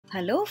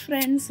Hello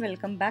friends,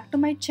 welcome back to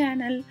my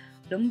channel.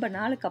 ரொம்ப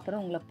நாளுக்கு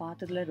அப்புறம் உங்களை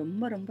பார்த்ததுல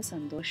ரொம்ப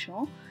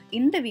சந்தோஷம்.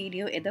 இந்த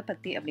வீடியோ எதை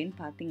பற்றி அப்படின்னு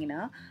பார்த்தீங்கன்னா,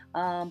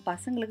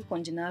 பசங்களுக்கு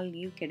கொஞ்ச நாள்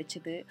லீவ்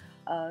கிடைச்சிது.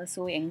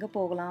 ஸோ எங்கே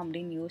போகலாம்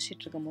அப்படின்னு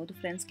யோசிச்சுட்டு இருக்கும்போது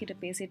ஃப்ரெண்ட்ஸ் கிட்ட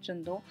பேசிகிட்டு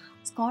இருந்தோம்.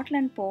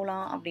 ஸ்காட்லாண்ட்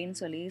போகலாம் அப்படின்னு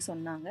சொல்லி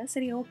சொன்னாங்க.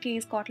 சரி, ஓகே,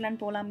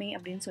 ஸ்காட்லாண்ட் போகலாமே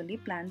அப்படின்னு சொல்லி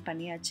பிளான்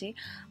பண்ணியாச்சு.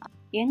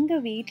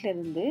 எங்கள்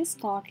வீட்டிலேருந்து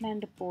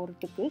ஸ்காட்லாண்டு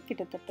போகிறதுக்கு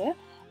கிட்டத்தட்ட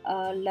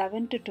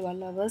 11 to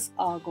 12 hours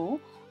ஆகும்.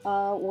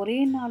 ஒரே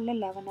நாளில்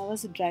 11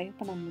 hours ட்ரைவ்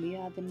பண்ண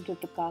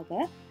முடியாதுன்றதுக்காக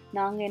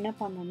நாங்கள் என்ன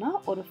பண்ணோன்னா,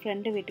 ஒரு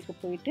ஃப்ரெண்டு வீட்டுக்கு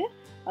போயிட்டு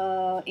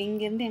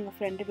இங்கேருந்து எங்கள்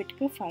ஃப்ரெண்டு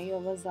வீட்டுக்கு 5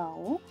 hours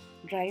ஆகும்.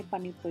 ட்ரைவ்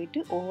பண்ணி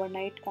போயிட்டு ஓவர்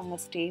நைட் அங்கே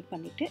ஸ்டே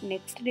பண்ணிவிட்டு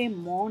நெக்ஸ்ட் டே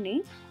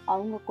மார்னிங்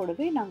அவங்க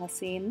கூடவே நாங்கள்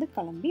சேர்ந்து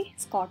கிளம்பி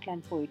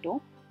ஸ்காட்லாண்ட்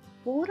போயிட்டோம்.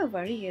 போகிற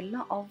வழி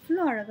எல்லாம்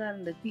அவ்வளோ அழகாக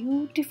இருந்தது.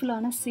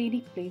 பியூட்டிஃபுல்லான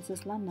சீனிக்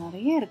பிளேசஸ்லாம்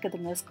நிறைய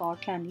இருக்குதுங்க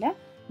ஸ்காட்லாண்டில்.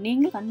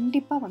 நீங்கள்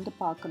கண்டிப்பாக வந்து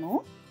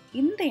பார்க்கணும்.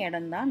 இந்த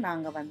இடம் தான்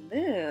நாங்கள்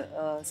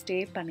ஸ்டே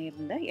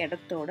பண்ணியிருந்த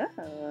இடத்தோட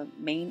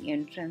மெயின்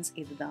என்ட்ரன்ஸ்.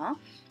 இதுதான்.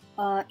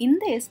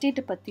 இந்த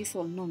எஸ்டேட்டை பற்றி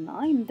சொல்லணுன்னா,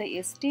 இந்த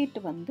எஸ்டேட்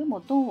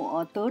மொத்தம்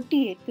 30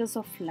 acres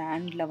ஆஃப்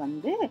லேண்டில்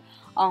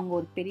அவங்க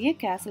ஒரு பெரிய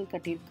கேசல்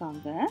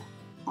கட்டியிருக்காங்க.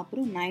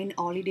 அப்புறம் 9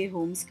 ஹாலிடே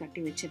ஹோம்ஸ்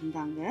கட்டி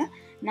வச்சுருந்தாங்க.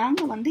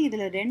 நாங்கள்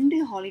இதில் 2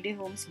 ஹாலிடே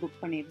ஹோம்ஸ்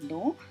புக்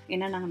பண்ணியிருந்தோம்.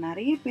 ஏன்னா நாங்கள்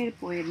நிறைய பேர்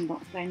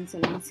போயிருந்தோம், ஃப்ரெண்ட்ஸ்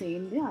எல்லாம்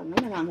சேர்ந்து.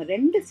 அதனால் நாங்கள்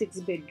 2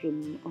 6 bedroom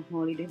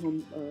ஹாலிடே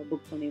ஹோம்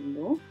புக்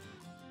பண்ணியிருந்தோம்.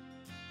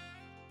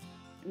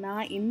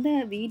 நான் இந்த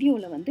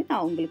வீடியோவில்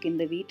நான் உங்களுக்கு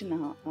இந்த வீட்டை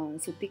நான்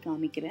சுற்றி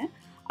காமிக்கிறேன்.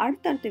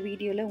 அடுத்தடுத்த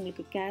வீடியோவில்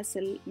உங்களுக்கு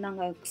கேசல்,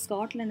 நாங்கள்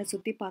ஸ்காட்லாண்டை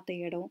சுற்றி பார்த்த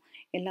இடம்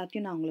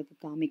எல்லாத்தையும் நான் உங்களுக்கு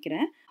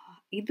காமிக்கிறேன்.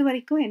 இது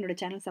வரைக்கும் என்னோடய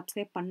சேனல்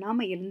சப்ஸ்கிரைப்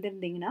பண்ணாமல்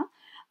இருந்திருந்தீங்கன்னா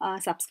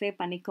சப்ஸ்கிரைப்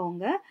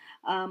பண்ணிக்கோங்க.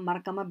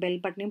 மறக்காமல்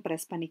பெல் பட்டனையும்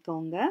ப்ரெஸ்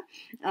பண்ணிக்கோங்க.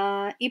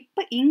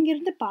 இப்போ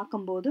இங்கேருந்து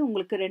பார்க்கும்போது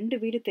உங்களுக்கு 2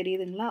 வீடு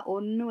தெரியுதுங்களா?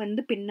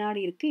 ஒன்று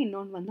பின்னாடி இருக்குது,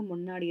 இன்னொன்று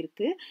முன்னாடி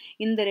இருக்குது.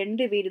 இந்த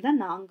 2 வீடு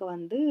தான்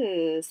நாங்கள்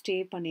ஸ்டே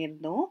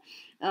பண்ணியிருந்தோம்.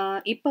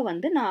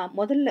 இப்போ நான்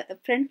முதல்ல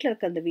ஃப்ரண்ட்டில்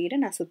இருக்க அந்த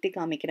வீடை நான் சுற்றி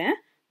காமிக்கிறேன்,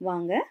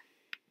 வாங்க.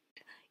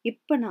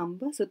 இப்போ நாம்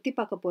சுற்றி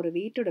பார்க்க போகிற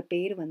வீட்டோட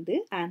பேர்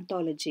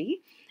ஆந்தாலஜி.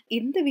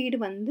 இந்த வீடு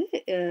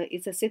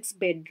இட்ஸ் a 6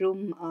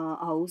 bedroom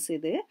ஹவுஸ்.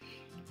 இது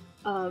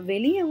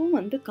வெளியவும்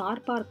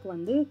கார் பார்க்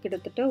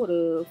கிட்டத்தட்ட ஒரு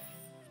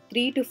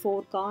 3 to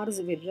 4 cars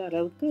விடுற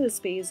அளவுக்கு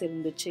ஸ்பேஸ்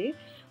இருந்துச்சு.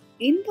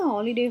 இந்த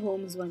holiday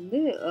Holmes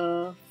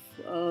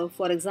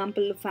for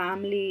example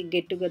family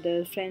get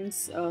together,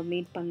 friends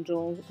meet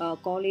பண்ணுறோம்,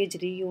 காலேஜ்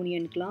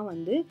ரீயூனியனுக்கெலாம்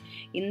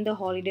இந்த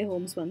ஹாலிடே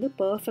ஹோம்ஸ்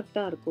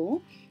பர்ஃபெக்டாக இருக்கும்.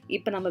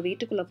 இப்போ நம்ம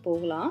வீட்டுக்குள்ளே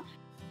போகலாம்.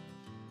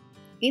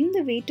 இந்த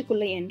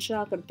வீட்டுக்குள்ளே என்ட்ரு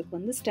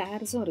ஆகிறதுக்கு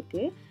ஸ்டேர்ஸும்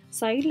இருக்குது.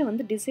 சைடில்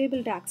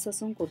டிசேபிள்டு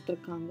ஆக்சஸும்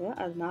கொடுத்துருக்காங்க.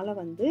 அதனால்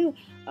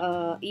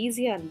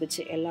ஈஸியாக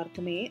இருந்துச்சு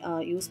எல்லாருக்குமே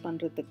யூஸ்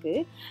பண்ணுறதுக்கு.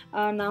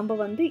 நாம்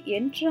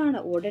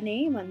என்ட்ரான உடனே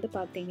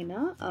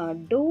பார்த்திங்கன்னா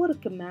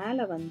டோருக்கு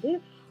மேலே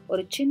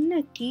ஒரு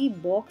சின்ன கீ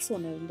பாக்ஸ்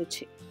ஒன்று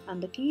இருந்துச்சு.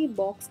 அந்த கீ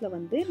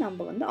பாக்ஸில்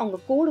நம்ம அவங்க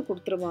கோடு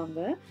கொடுத்துருவாங்க.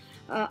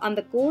 அந்த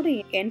கோடு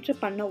என்ட்ரு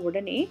பண்ண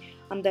உடனே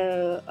அந்த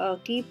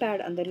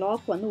கீபேட், அந்த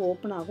லாக்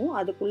ஓப்பன் ஆகும்.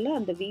 அதுக்குள்ளே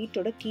அந்த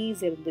வீட்டோட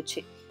கீஸ்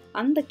இருந்துச்சு.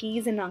 அந்த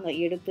கீஸை நாங்கள்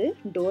எடுத்து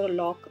டோரை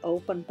லாக்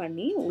ஓப்பன்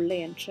பண்ணி உள்ளே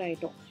என்ட்ரு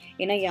ஆகிட்டோம்.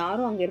 ஏன்னா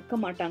யாரும் அங்கே இருக்க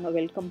மாட்டாங்க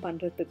வெல்கம்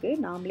பண்ணுறதுக்கு.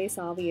 நாமளே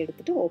சாவி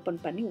எடுத்துகிட்டு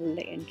ஓப்பன் பண்ணி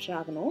உள்ளே என்ட்ரு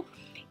ஆகணும்.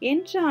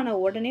 என்ட்ரு ஆன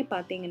உடனே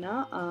பார்த்தீங்கன்னா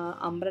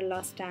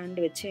அம்ப்ரெல்லா ஸ்டாண்ட்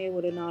வச்சு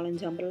ஒரு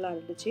 4-5 அம்ப்ரெல்லா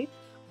இருந்துச்சு.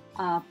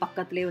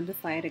 பக்கத்துலேயே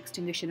ஃபயர்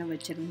எக்ஸ்டிங்விஷரும்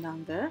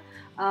வச்சுருந்தாங்க.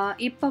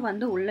 இப்போ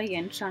உள்ளே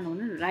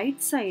என்ட்ரானோன்னு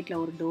ரைட் சைடில்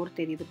ஒரு டோர்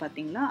தெரியுது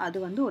பார்த்தீங்களா? அது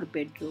ஒரு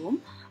பெட்ரூம்.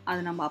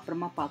 அது நம்ம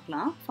அப்புறமா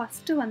பார்க்கலாம்.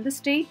 ஃபஸ்ட்டு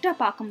ஸ்ட்ரெயிட்டாக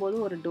பார்க்கும்போது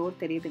ஒரு டோர்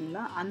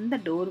தெரியுதுங்களா?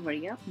 அந்த டோர்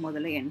வழியாக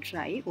முதல்ல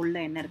என்ட்ராகி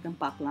உள்ளே என்ன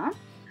இருக்குன்னு பார்க்கலாம்.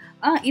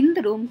 இந்த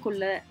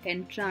ரூம்குள்ளே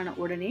என்ட்ரான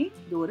உடனே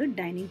இது ஒரு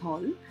டைனிங்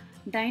ஹால்.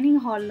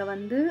 டைனிங் ஹாலில்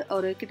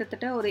ஒரு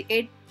கிட்டத்தட்ட ஒரு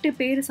 8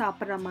 பேர்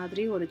சாப்பிட்ற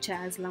மாதிரி ஒரு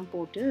சேர்ஸ்லாம்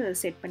போட்டு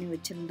செட் பண்ணி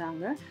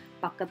வச்சுருந்தாங்க.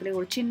 பக்கத்துலேயே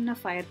ஒரு சின்ன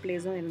ஃபயர்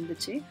பிளேஸும்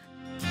இருந்துச்சு.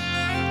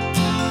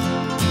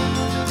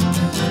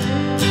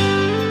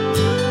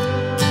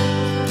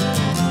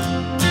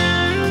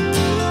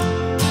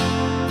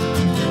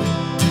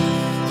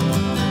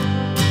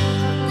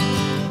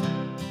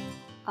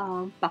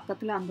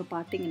 பக்கத்தில் அங்கே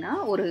பார்த்தீங்கன்னா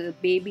ஒரு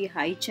பேபி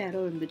ஹை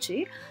சேரும் இருந்துச்சு.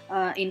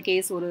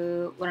 இன்கேஸ் ஒரு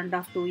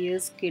 1.5 2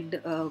 years கிட்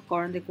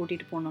குழந்தை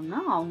கூட்டிகிட்டு போனோம்னா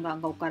அவங்க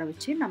அங்கே உட்கார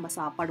வச்சு நம்ம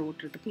சாப்பாடு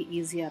ஊட்டுறதுக்கு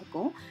ஈஸியாக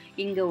இருக்கும்.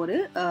 இங்கே ஒரு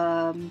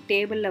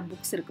டேபிளில்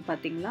புக்ஸ் இருக்குது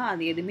பார்த்தீங்களா?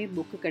 அது எதுவுமே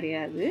புக்கு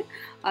கிடையாது.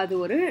 அது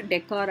ஒரு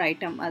டெக்கார்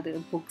ஐட்டம். அது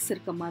புக்ஸ்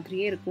இருக்க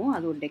மாதிரியே இருக்கும்.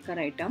 அது ஒரு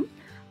டெக்கார் ஐட்டம்.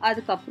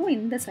 அதுக்கப்புறம்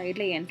இந்த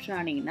சைடில் என்ட்ரு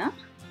ஆனீங்கன்னா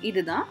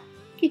இதுதான்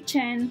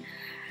கிச்சன்.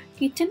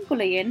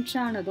 கிச்சனுக்குள்ளே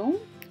என்ட்ரானதும்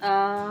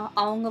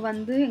அவங்க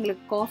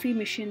எங்களுக்கு coffee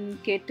machine,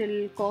 Kettle,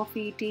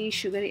 coffee, tea,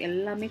 sugar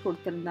எல்லாமே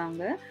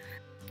கொடுத்துருந்தாங்க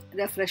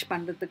ரெஃப்ரெஷ்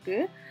பண்ணுறதுக்கு.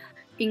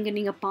 இங்கே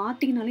நீங்கள்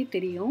பார்த்தீங்கனாலே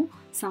தெரியும்,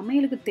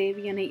 சமையலுக்கு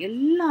தேவையான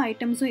எல்லா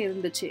ஐட்டம்ஸும்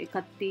இருந்துச்சு.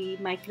 கத்தி,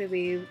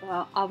 மைக்ரோவேவ்,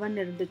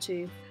 அவன் இருந்துச்சு,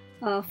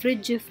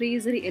 ஃப்ரிட்ஜு,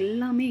 ஃப்ரீசர்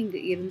எல்லாமே இங்க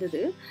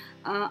இருந்தது.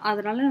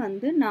 அதனால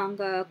வந்து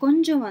நாங்க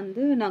கொஞ்சம்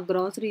வந்து நான்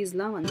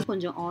கிராசரிஸ்லாம் வந்து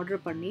கொஞ்சம்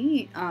ஆர்டர் பண்ணி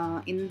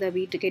இந்த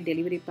வீட்டுக்கே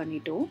டெலிவரி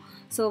பண்ணிட்டோம்.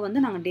 ஸோ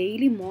வந்து நாங்க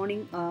daily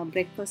morning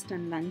breakfast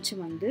and lunch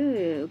வந்து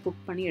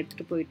குக் பண்ணி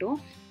எடுத்துகிட்டு போயிட்டோம்.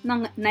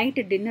 நாங்க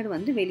நைட்டு டின்னர்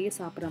வந்து வெளியே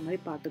சாப்பிட்ற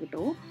மாரி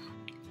பார்த்துக்கிட்டோம்.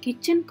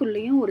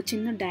 கிச்சனுக்குள்ளேயும் ஒரு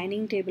சின்ன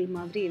டைனிங் டேபிள்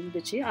மாதிரி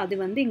இருந்துச்சு. அது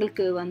வந்து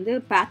எங்களுக்கு வந்து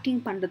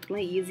பேக்கிங்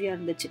பண்ணுறதுக்குலாம் ஈஸியாக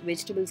இருந்துச்சு.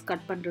 வெஜிடபிள்ஸ்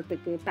கட்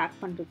பண்ணுறதுக்கு, பேக்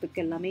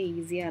பண்ணுறதுக்கு எல்லாமே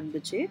ஈஸியாக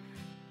இருந்துச்சு.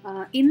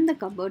 இந்த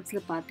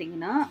கப்போர்ட்ஸில்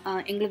பார்த்தீங்கன்னா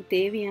எங்களுக்கு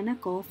தேவையான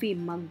காஃபி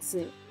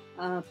மக்ஸு,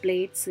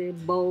 பிளேட்ஸு,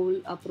 பவுல்,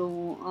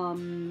 அப்புறம்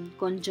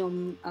கொஞ்சம்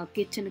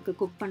கிச்சனுக்கு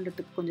குக்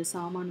பண்ணுறதுக்கு கொஞ்சம்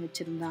சாமான்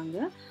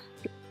வச்சுருந்தாங்க.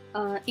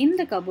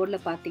 இந்த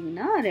கபோர்டில்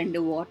பார்த்தீங்கன்னா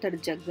 2 வாட்டர்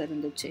ஜக்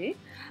இருந்துச்சு.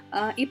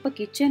 இப்போ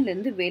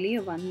கிச்சன்லேருந்து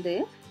வெளியே வந்து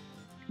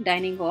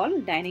டைனிங்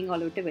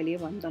ஹால் விட்டு வெளியே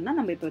வந்தோம்னா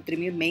நம்ம இப்போ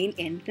திரும்பியும் மெயின்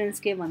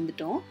என்ட்ரன்ஸ்க்கே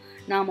வந்துட்டோம்.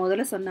 நான்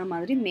முதல்ல சொன்ன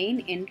மாதிரி மெயின்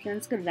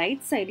என்ட்ரன்ஸ்க்கு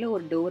ரைட் சைடில்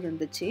ஒரு டோர்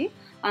இருந்துச்சு.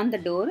 அந்த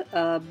டோர்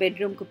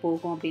பெட்ரூம்க்கு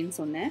போகும் அப்படின்னு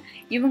சொன்னேன்.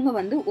 இவங்க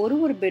வந்து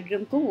ஒரு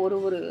பெட்ரூம்க்கும்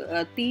ஒரு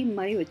தீம்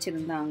மாதிரி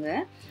வச்சுருந்தாங்க.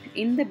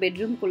 இந்த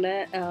பெட்ரூம்குள்ளே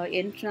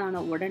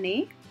என்ட்ரான உடனே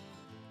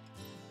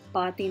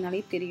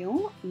பார்த்தீங்கனாலே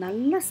தெரியும்,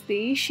 நல்ல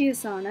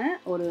ஸ்பேஷியஸான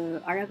ஒரு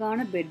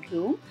அழகான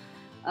பெட்ரூம்.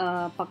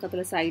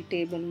 பக்கத்தில் சைட்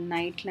டேபிள்,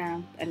 நைட்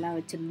லேம்ப் எல்லாம்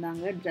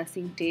வச்சுருந்தாங்க.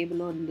 ட்ரெஸ்ஸிங்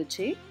டேபிளும்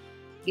இருந்துச்சு.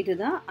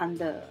 இதுதான்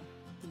அந்த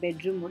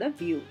பெட்ரூமோட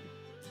வியூ.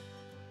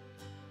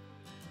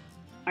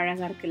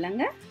 அழகாக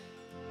இருக்குல்லங்க.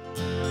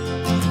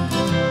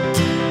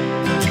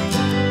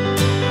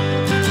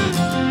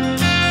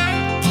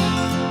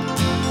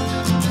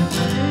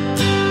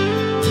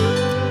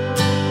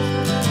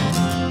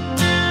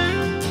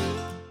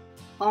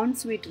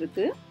 ஆன்ஸ்வீட்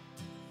இருக்கு.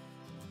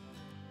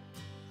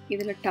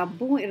 இதில்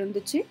டப்பும்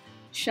இருந்துச்சு,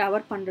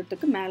 ஷவர்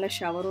பண்ணுறதுக்கு மேலே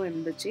ஷவரும்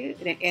இருந்துச்சு.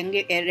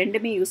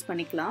 ரெண்டுமே யூஸ்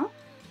பண்ணிக்கலாம்.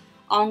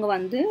 அவங்க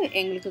வந்து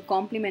எங்களுக்கு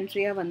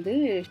காம்ப்ளிமெண்ட்ரியாக வந்து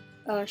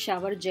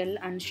ஷவர் ஜெல்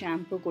அண்ட்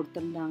ஷாம்பு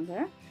கொடுத்துருந்தாங்க.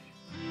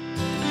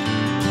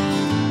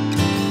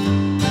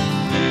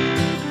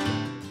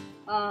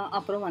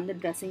 அப்புறம் வந்து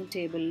ட்ரெஸ்ஸிங்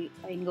டேபிள்,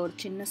 இங்கே ஒரு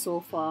சின்ன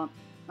சோஃபா,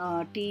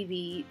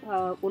 டிவி,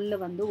 உள்ளே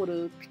வந்து ஒரு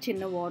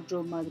சின்ன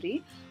வார்ட்ரோப் மாதிரி,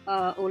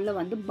 உள்ளே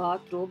வந்து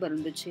பாத்ரூம்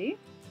இருந்துச்சு.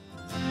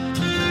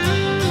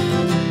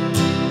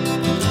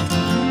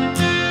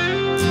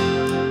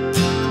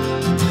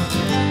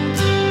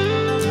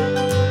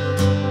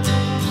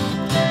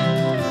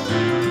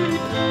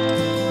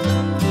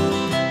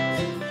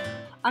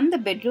 அந்த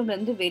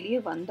பெட்ரூம்லேருந்து வெளியே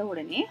வந்த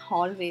உடனே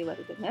ஹால்வே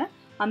வருதுங்க.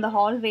 அந்த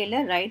ஹால்வேல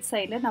ரைட்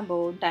சைடில் நம்ம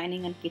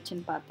டைனிங் அண்ட்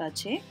கிச்சன்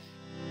பார்த்தாச்சு.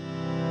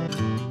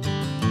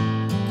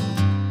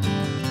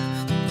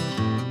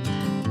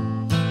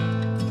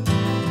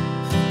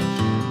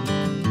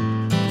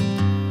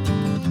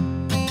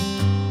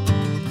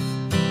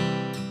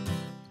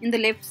 இந்த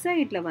லெஃப்ட்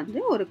சைடில் வந்து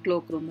ஒரு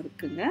க்ளோக் ரூம்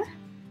இருக்குங்க.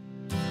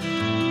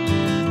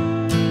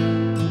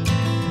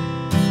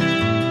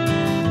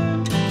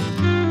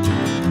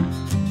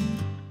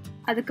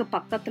 அதுக்கு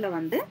பக்கத்தில்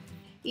வந்து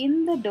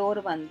இந்த டோர்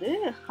வந்து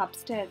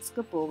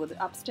அப்ஸ்டேர்ஸ்க்கு போகுது.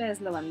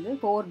 அப்ஸ்டேர்ஸில் வந்து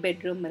 4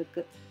 பெட்ரூம்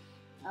இருக்குது.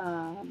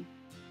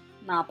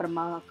 நான்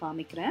அப்புறமா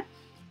காமிக்கிறேன்.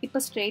 இப்போ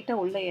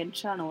ஸ்ட்ரெயிட்டாக உள்ள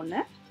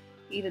என்ட்ரானோன்னு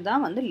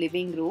இதுதான் வந்து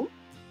லிவிங் ரூம்.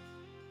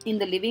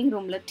 இந்த லிவிங்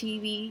ரூமில்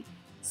டிவி,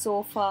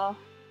 சோஃபா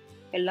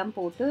எல்லாம்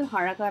போட்டு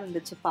அழகாக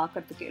இருந்துச்சு.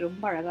 பார்க்குறதுக்கு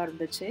ரொம்ப அழகாக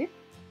இருந்துச்சு.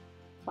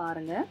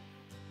 பாருங்கள்.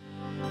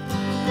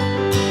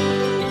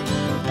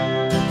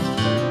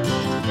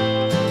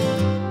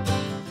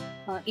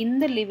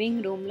 இந்த லிவிங்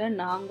ரூமில்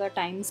நாங்கள்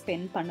டைம்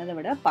ஸ்பெண்ட் பண்ணதை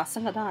விட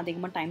பசங்க தான்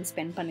அதிகமாக டைம்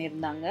ஸ்பெண்ட்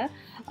பண்ணியிருந்தாங்க.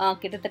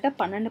 கிட்டத்தட்ட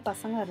 12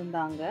 பசங்க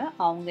இருந்தாங்க.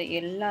 அவங்க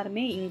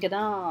எல்லாருமே இங்கே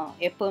தான்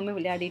எப்போவுமே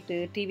விளையாடிட்டு,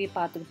 டிவி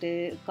பார்த்துக்கிட்டு,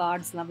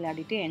 கார்ட்ஸ்லாம்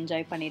விளையாடிட்டு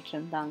என்ஜாய் பண்ணிகிட்டு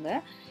இருந்தாங்க.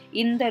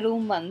 இந்த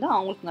ரூம் வந்து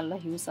அவங்களுக்கு நல்லா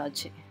யூஸ்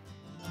ஆச்சு.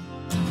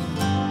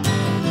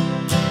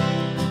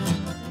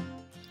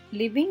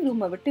 லிவிங்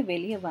ரூமை விட்டு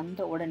வெளியே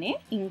வந்த உடனே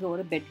இங்கே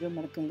ஒரு பெட்ரூம்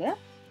இருக்குங்க.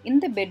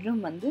 இந்த பெட்ரூம்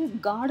வந்து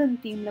கார்டன்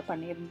தீமில்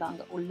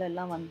பண்ணியிருந்தாங்க.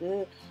 உள்ளெல்லாம் வந்து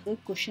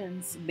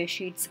குஷன்ஸ்,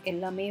 பெட்ஷீட்ஸ்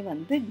எல்லாமே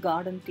வந்து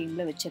கார்டன்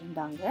தீமில்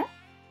வச்சுருந்தாங்க.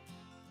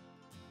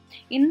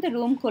 இந்த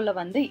ரூம்குள்ளே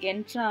வந்து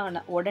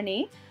என்ட்ரான உடனே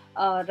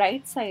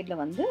ரைட்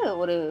சைடில் வந்து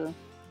ஒரு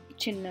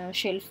சின்ன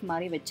ஷெல்ஃப்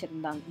மாதிரி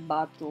வச்சுருந்தாங்க.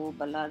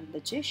 பாத்ரூம் எல்லாம்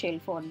இருந்துச்சு,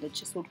 ஷெல்ஃபும்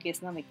இருந்துச்சு,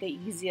 சூட்கேஸ்லாம் வைக்க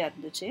ஈஸியாக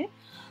இருந்துச்சு.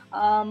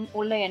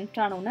 உள்ளே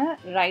என்ட்ரானோன்னு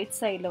ரைட்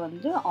சைடில்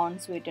வந்து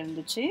ஆன்ஸ்வீட்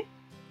இருந்துச்சு,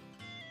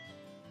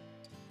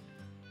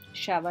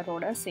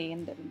 ஷவரோட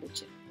சேர்ந்து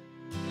இருந்துச்சு.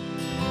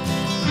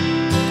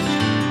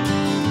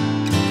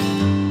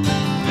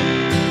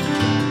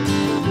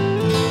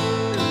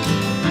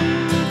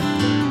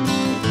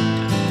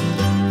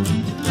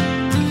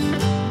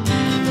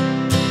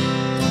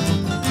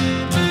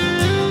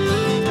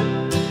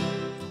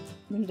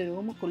 இந்த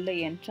ரூமுக்குள்ளே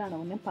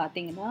என்ட்ரானோன்னு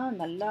பார்த்தீங்கன்னா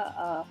நல்லா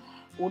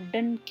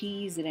உட்டன்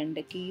கீஸ்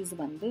 2 கீஸ்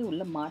வந்து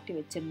உள்ளே மாட்டி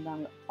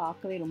வச்சுருந்தாங்க.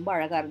 பார்க்கவே ரொம்ப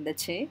அழகாக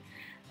இருந்துச்சு.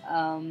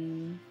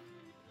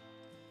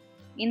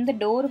 இந்த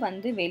டோர்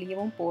வந்து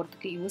வெளியவும்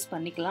போகிறதுக்கு யூஸ்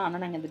பண்ணிக்கலாம்.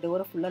 ஆனால் நாங்கள் இந்த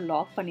டோரை ஃபுல்லாக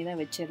லாக் பண்ணி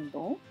தான்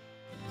வச்சுருந்தோம்.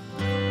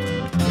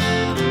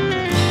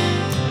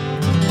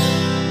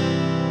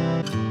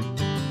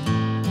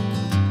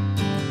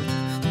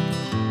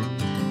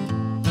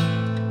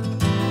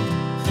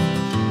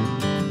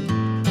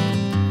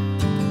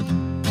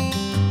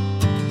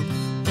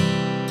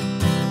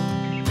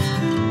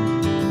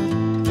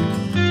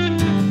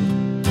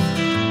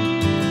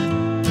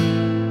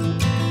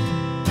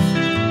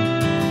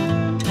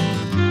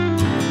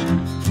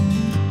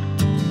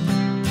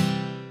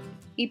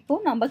 இப்போ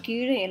நம்ம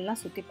கீழே எல்லாம்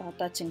சுற்றி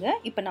பார்த்தாச்சுங்க.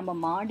 இப்போ நம்ம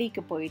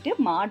மாடிக்கு போயிட்டு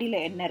மாடியில்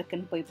என்ன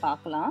இருக்குன்னு போய்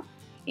பார்க்கலாம்.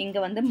 இங்கே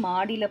வந்து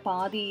மாடியில்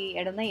பாதி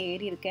இடம் தான்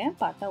ஏறி இருக்கேன்.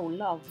 பார்த்தா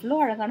உள்ள அவ்வளோ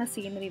அழகான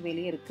சீனரி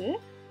வெளியே இருக்கு.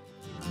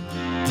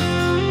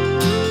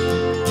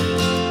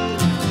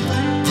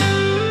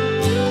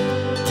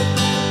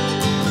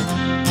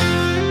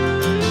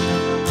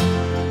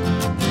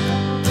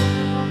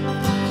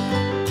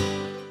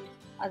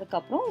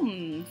 அதுக்கப்புறம்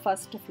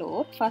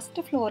ஃபர்ஸ்ட்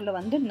ஃப்ளோரில்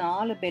வந்து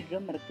 4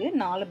 பெட்ரூம் இருக்குது.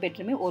 4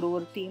 பெட்ரூமே ஒரு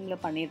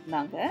தீமில்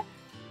பண்ணியிருந்தாங்க.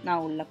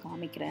 நான் உள்ள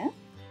காமிக்கிறேன்.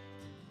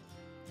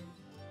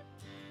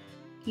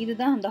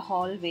 இதுதான் அந்த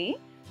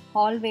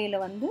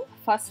ஹால்வேயில் வந்து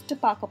ஃபர்ஸ்ட்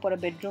பார்க்க போகிற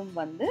பெட்ரூம்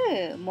வந்து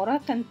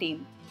மொராக்கன்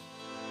தீம்.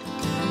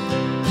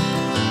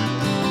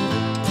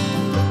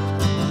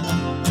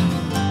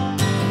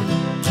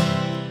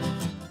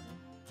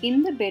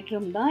 இந்த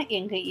பெட்ரூம் தான்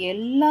எங்கள்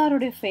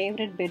எல்லாருடைய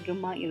ஃபேவரட்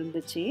பெட்ரூமாக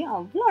இருந்துச்சு.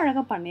 அவ்வளோ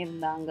அழகாக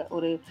பண்ணியிருந்தாங்க.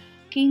 ஒரு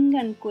கிங்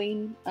அண்ட்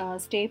குயின்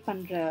ஸ்டே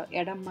பண்ணுற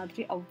இடம்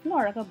மாதிரி அவ்வளோ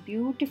அழகாக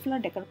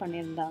பியூட்டிஃபுல்லாக டெக்கர்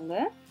பண்ணியிருந்தாங்க.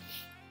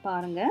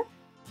 பாருங்கள்.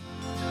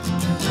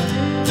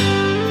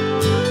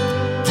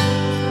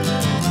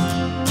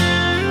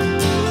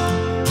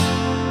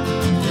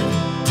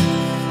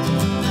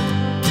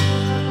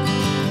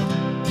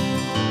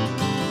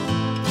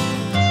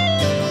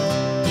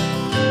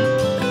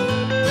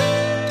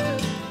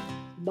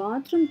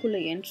 பாத்ரூம்குள்ளே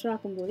என்ட்ரு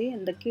ஆகும்போதே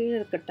அந்த கீழே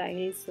இருக்க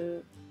டைல்ஸு,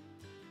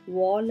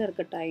 வாலில்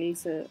இருக்க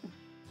டைல்ஸு,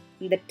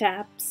 இந்த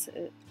டேப்ஸு,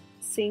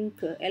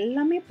 சிங்க்கு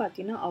எல்லாமே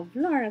பார்த்தீங்கன்னா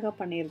அவ்வளோ அழகாக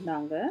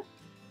பண்ணியிருந்தாங்க.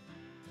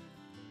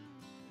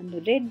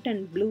 அந்த red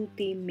and blue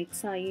theme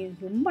mix ஆகி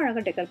ரொம்ப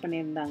அழகாக டெக்கர்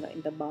பண்ணியிருந்தாங்க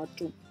இந்த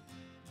பாத்ரூம்.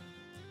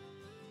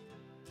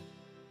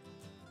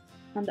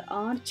 அந்த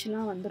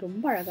ஆர்ச்லாம் வந்து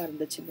ரொம்ப அழகாக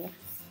இருந்துச்சுங்க.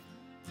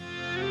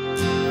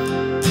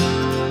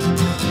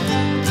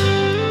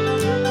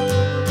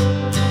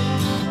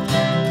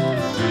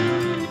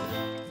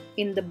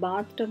 இந்த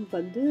பாத்டப்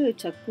வந்து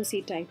சக்குசி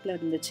டைப்பில்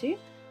இருந்துச்சு.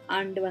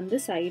 அண்ட் வந்து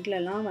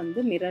சைட்லலாம்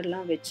வந்து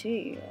மிரர்லாம் வச்சு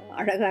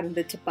அழகாக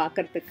இருந்துச்சு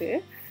பார்க்குறதுக்கு.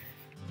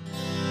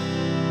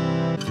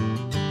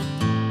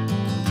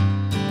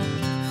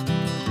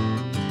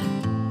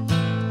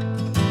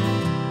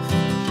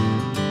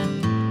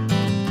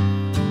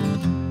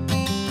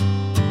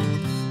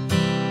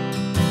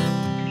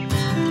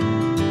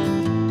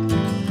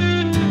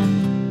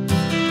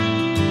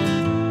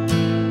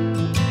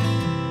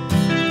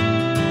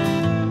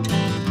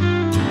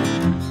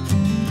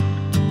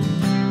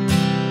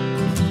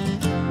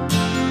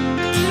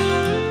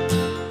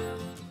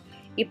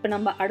 இப்போ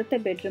நம்ம அடுத்த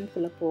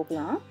பெட்ரூம்குள்ளே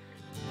போகலாம்.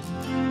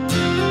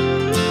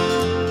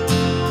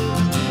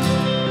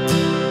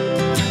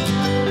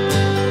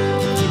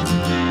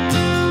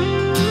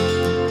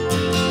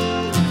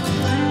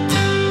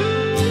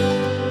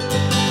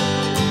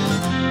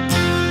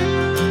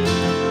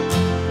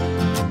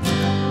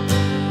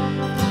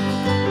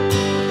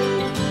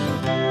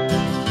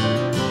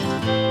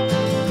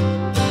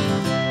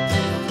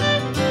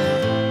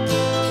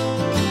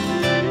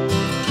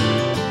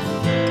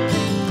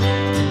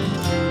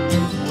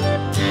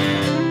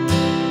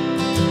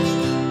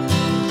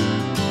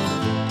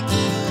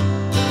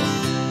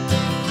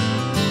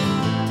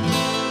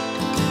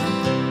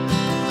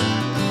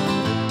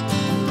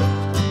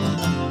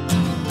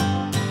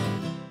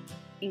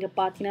 இங்கே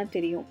பார்த்தீங்கன்னா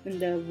தெரியும்,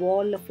 இந்த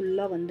வாலில்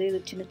ஃபுல்லாக வந்து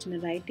சின்ன சின்ன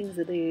ரைட்டிங்ஸ்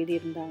எதுவும்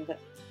எழுதியிருந்தாங்க.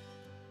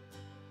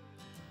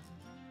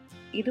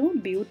 இதுவும்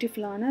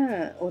பியூட்டிஃபுல்லான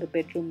ஒரு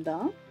பெட்ரூம்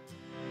தான்.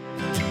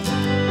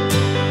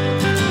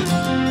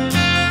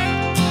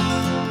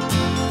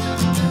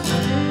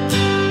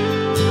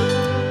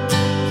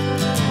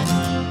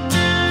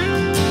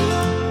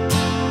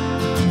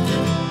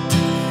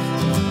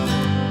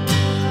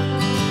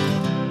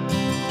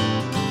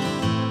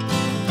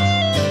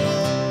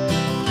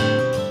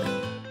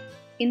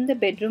 இந்த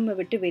பெட்ரூமை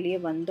விட்டு வெளியே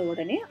வந்த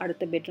உடனே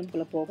அடுத்த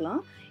பெட்ரூம்குள்ளே போகலாம்.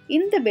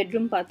 இந்த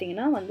பெட்ரூம்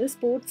பார்த்தீங்கன்னா வந்து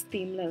ஸ்போர்ட்ஸ்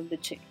தீமில்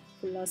இருந்துச்சு.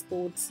 ஃபுல்லாக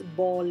ஸ்போர்ட்ஸ்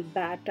பால்,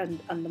 பேட்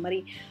அந்த மாதிரி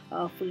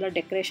ஃபுல்லாக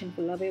டெக்கரேஷன்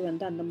ஃபுல்லாகவே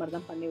வந்து அந்த மாதிரி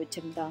தான் பண்ணி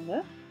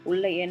வச்சுருந்தாங்க.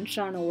 உள்ளே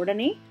என்ட்ரான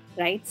உடனே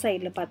ரைட்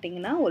சைடில்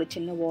பார்த்தீங்கன்னா ஒரு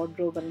சின்ன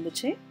வார்ட்ரோப்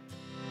இருந்துச்சு.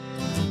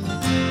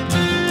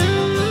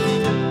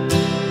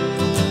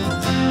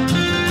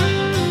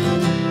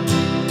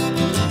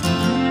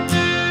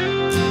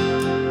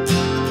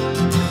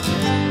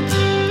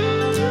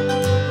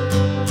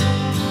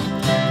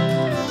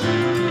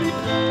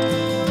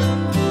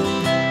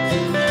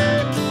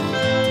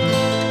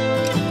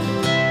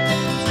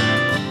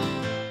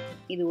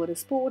 இது ஒரு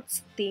ஸ்போர்ட்ஸ்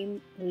தீம்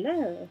உள்ள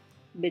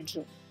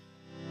பெட்ரூம்.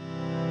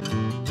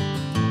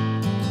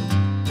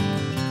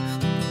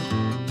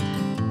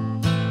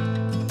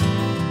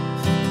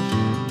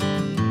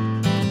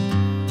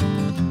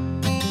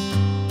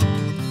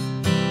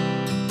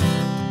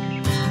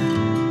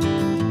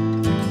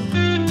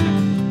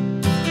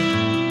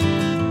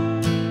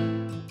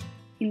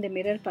 இந்த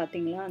மிரர்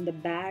பார்த்தீங்களா, அந்த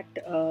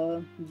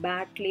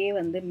பேட்லேயே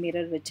வந்து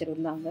மிரர்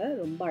வச்சுருந்தாங்க.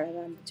 ரொம்ப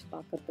அழகாக இருந்துச்சு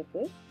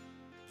பார்க்குறதுக்கு.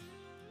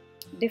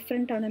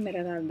 டிஃப்ரெண்ட்டான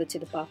மிரராக இருந்துச்சு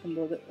இது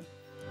பார்க்கும்போது.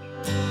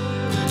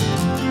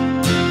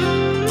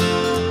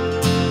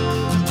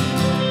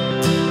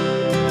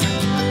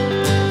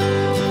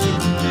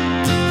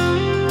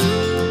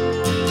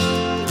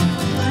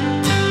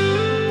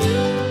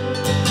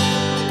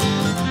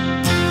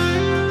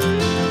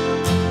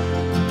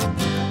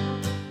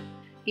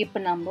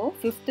 இப்போ நம்ம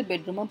 5th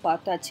பெட்ரூமும்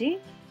பார்த்தாச்சு.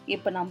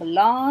 இப்போ நம்ம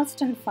last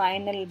and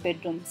final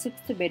bedroom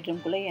 6th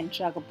பெட்ரூம்குள்ளே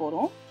enter ஆக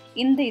போகிறோம்.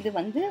 இது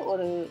வந்து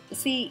ஒரு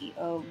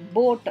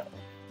போட்,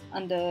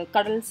 அந்த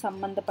கடல்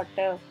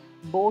சம்பந்தப்பட்ட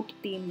போட்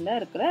தீமில்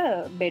இருக்கிற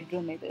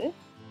பெட்ரூம் இது.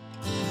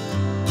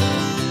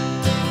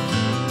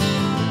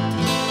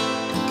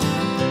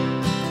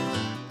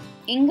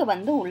 இங்கே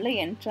வந்து உள்ளே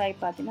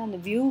என்ட்ராய் பார்த்தீங்கன்னா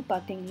அந்த வியூ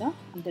பார்த்தீங்கன்னா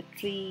அந்த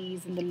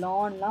ட்ரீஸ், இந்த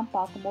லான்லாம்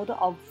பார்க்கும்போது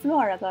அவ்வளோ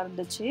அழகாக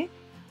இருந்துச்சு.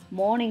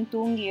 மார்னிங்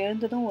தூங்கி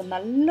எழுந்ததும் ஒரு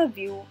நல்ல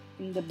வியூ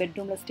இந்த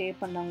பெட்ரூமில் ஸ்டே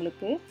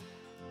பண்ணவங்களுக்கு.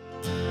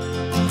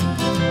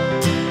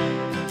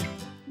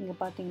 இங்கே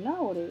பார்த்தீங்கன்னா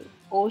ஒரு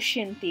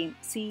ஓஷன் தீம்,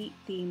 சீ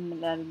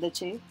தீமில்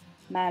இருந்துச்சு.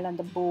 மேலே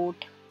அந்த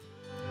போட்.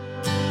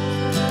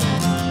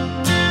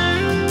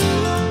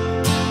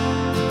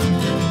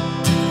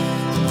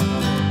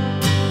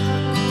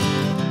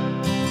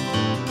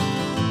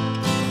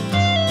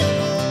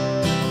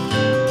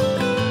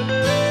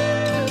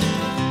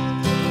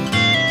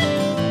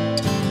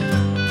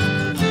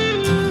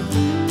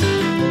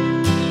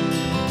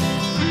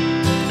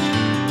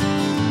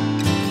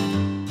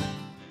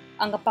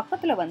 அங்கே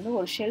பக்கத்தில் வந்து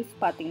ஒரு ஷெல்ஃப்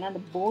பார்த்தீங்கன்னா அந்த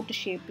போட்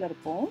ஷேப்பில்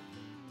இருக்கும்.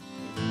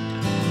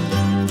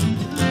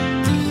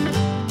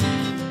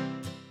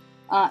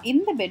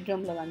 இந்த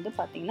பெட்ரூமில் வந்து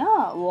பார்த்தீங்கன்னா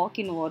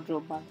வாக்கின்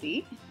வார்ட்ரோப் மாதிரி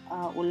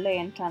உள்ளே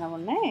என்ட்ரான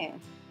உடனே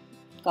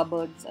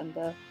கபர்ட்ஸ், அந்த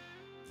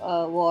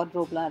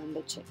வார்ட்ரோப்லாம்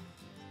இருந்துச்சு.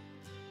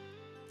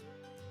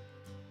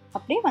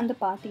 அப்படியே வந்து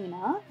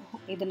பார்த்தீங்கன்னா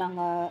இது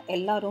நாங்கள்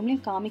எல்லா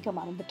ரூம்லேயும் காமிக்க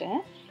மறந்துட்டேன்.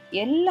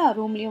 எல்லா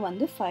ரூம்லேயும்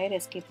வந்து ஃபயர்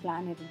எஸ்கேப்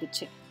பிளான்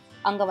இருந்துச்சு.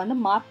 அங்கே வந்து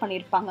மார்க்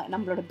பண்ணியிருப்பாங்க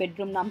நம்மளோட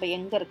பெட்ரூம், நம்ம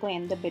எங்கே இருக்கோம்,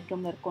 எந்த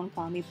பெட்ரூமில் இருக்கோம்னு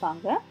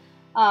காமிப்பாங்க.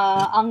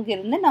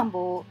 அங்கேருந்து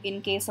நம்ம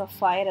இன்கேஸ் ஆஃப்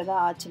ஃபயர்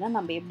எதாவது ஆச்சுன்னா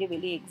நம்ம எப்படி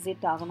வெளியே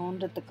எக்ஸிட்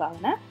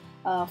ஆகணுன்றதுக்கான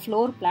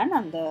ஃப்ளோர் பிளான்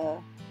அந்த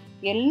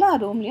எல்லா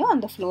ரூம்லேயும்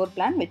அந்த ஃப்ளோர்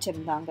பிளான்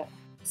வச்சுருந்தாங்க.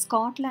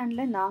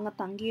 ஸ்காட்லாண்டில் நாங்கள்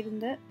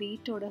தங்கியிருந்த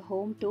வீட்டோட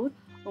ஹோம் டூர்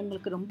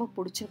உங்களுக்கு ரொம்ப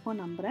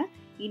பிடிச்சிருக்கோம் நம்புகிறேன்.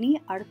 இனி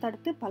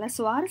அடுத்தடுத்து பல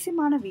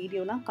சுவாரஸ்யமான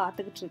வீடியோலாம்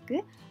காத்துக்கிட்டு இருக்கு.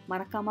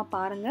 மறக்காமல்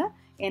பாருங்கள்.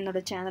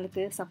 என்னோடய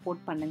சேனலுக்கு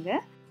சப்போர்ட்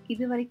பண்ணுங்கள்.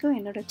 இது வரைக்கும்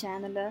என்னோடய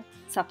சேனலை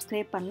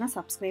சப்ஸ்கிரைப் பண்ணால்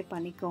சப்ஸ்கிரைப்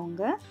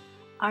பண்ணிக்கோங்க.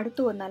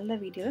 அடுத்து ஒரு நல்ல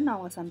வீடியோவில் நான்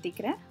உங்களை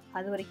சந்திக்கிறேன்.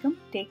 அது வரைக்கும்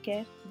டேக்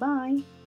கேர், பாய்.